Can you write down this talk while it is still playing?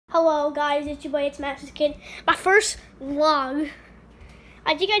Hello guys, it's your boy, it's Max's Kid. My first vlog.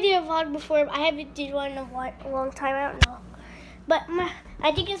 I think I did a vlog before, but I haven't did one in a long time, I don't know. But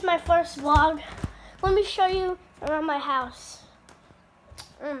I think it's my first vlog. Let me show you around my house.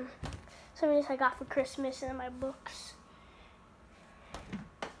 Some of this I got for Christmas and my books.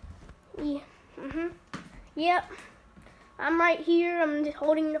 Yeah. Yep. I'm right here, I'm just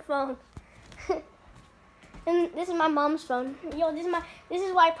holding the phone. And this is my mom's phone. Yo, this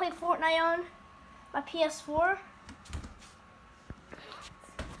is what I play Fortnite on. My PS4.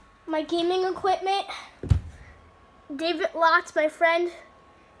 My gaming equipment. David Lots, my friend.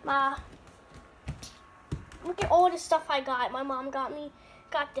 Look at all the stuff I got. My mom got me.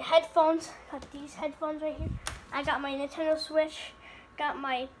 Got the headphones. Got these headphones right here. I got my Nintendo Switch. Got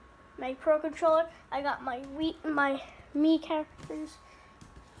my Pro Controller. I got my Mii characters.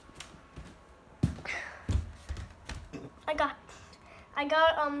 I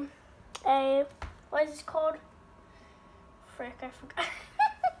got a, what is this called? Frick, I forgot.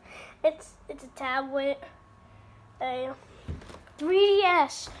 it's a tablet. A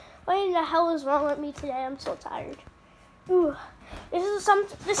 3DS. What in the hell is wrong with me today? I'm so tired. Ooh. This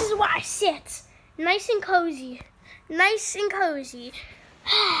is where I sit. Nice and cozy. Nice and cozy.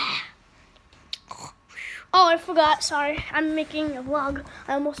 Oh, I forgot. Sorry. I'm making a vlog.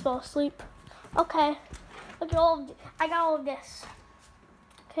 I almost fell asleep. Okay. Look at I got all of this.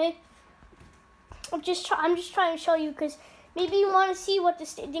 Okay. I'm just trying to show you because maybe you want to see what the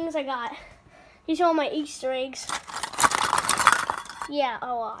things I got. These are all my Easter eggs. Yeah, a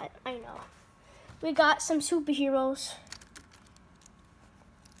lot. I know. We got some superheroes.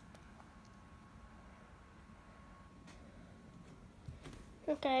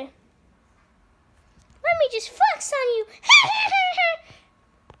 Okay. Let me just flex on you.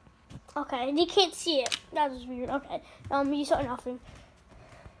 Okay, you can't see it. That was weird. Okay. You saw nothing.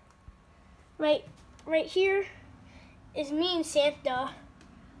 Right here is me and Santa.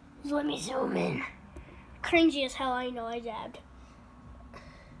 Let me zoom in. Cringy as hell, I know, I dabbed.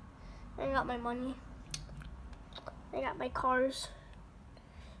 I got my money. I got my cars.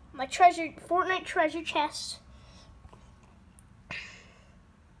 My Fortnite treasure chest.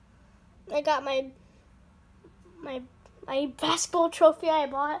 I got my basketball trophy I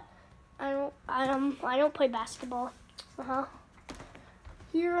bought. I don't play basketball.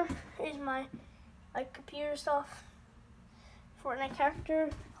 Here is my computer stuff. Fortnite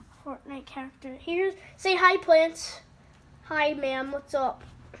character. Here's say hi, plants. Hi, ma'am. What's up?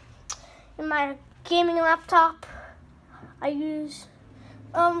 And my gaming laptop. I use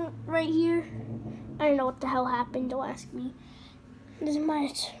right here. I don't know what the hell happened. Don't ask me. This is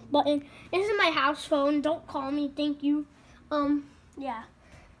my button. This is my house phone. Don't call me. Thank you. Yeah.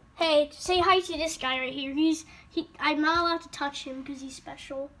 Hey, say hi to this guy right here. I'm not allowed to touch him because he's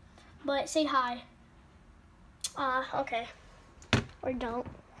special. But say hi. Okay. Or don't.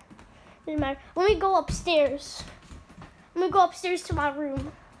 Doesn't matter. Let me go upstairs. Let me go upstairs to my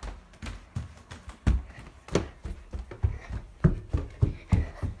room.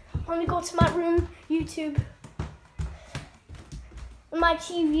 Let me go to my room, YouTube. My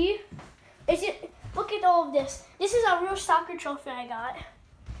TV. Look at all of this. This is a real soccer trophy I got.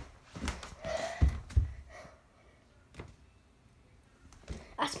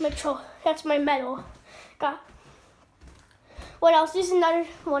 That's my medal. Got. What else? This is another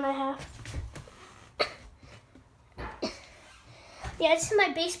one I have. Yeah, this is my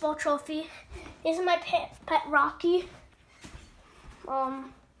baseball trophy. This is my pet Rocky.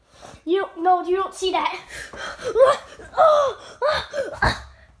 You don't see that.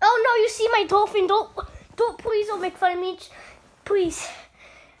 Oh no, you see my dolphin. Please don't make fun of me. Please.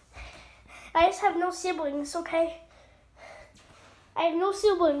 I just have no siblings, okay? I have no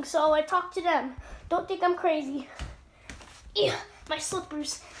siblings, so I talk to them. Don't think I'm crazy. Ew, my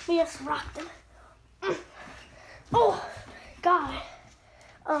slippers. We just rock them. Oh, God.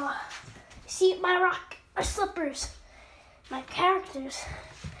 See my slippers. My characters.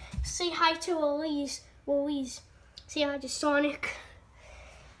 Say hi to Louise. Say hi to Sonic.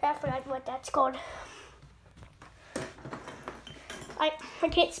 I forgot what that's called. I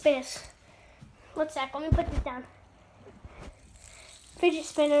can't spin this. What's that? Let me put this down. Fidget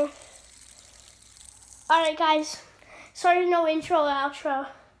spinner. Alright guys, sorry no intro or outro.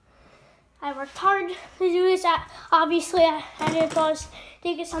 I worked hard to do this. Obviously I had to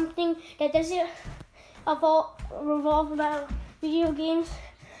think of something that doesn't revolve about video games.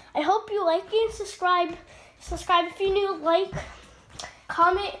 I hope you like it. Subscribe if you're new. Like,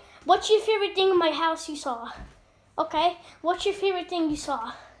 comment. What's your favorite thing in my house you saw? Okay, what's your favorite thing you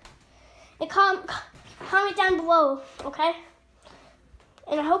saw? And comment down below. Okay.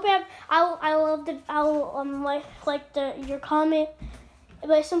 And I hope you have. I'll like your comment. If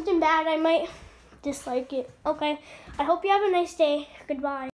it's something bad, I might dislike it. Okay. I hope you have a nice day. Goodbye.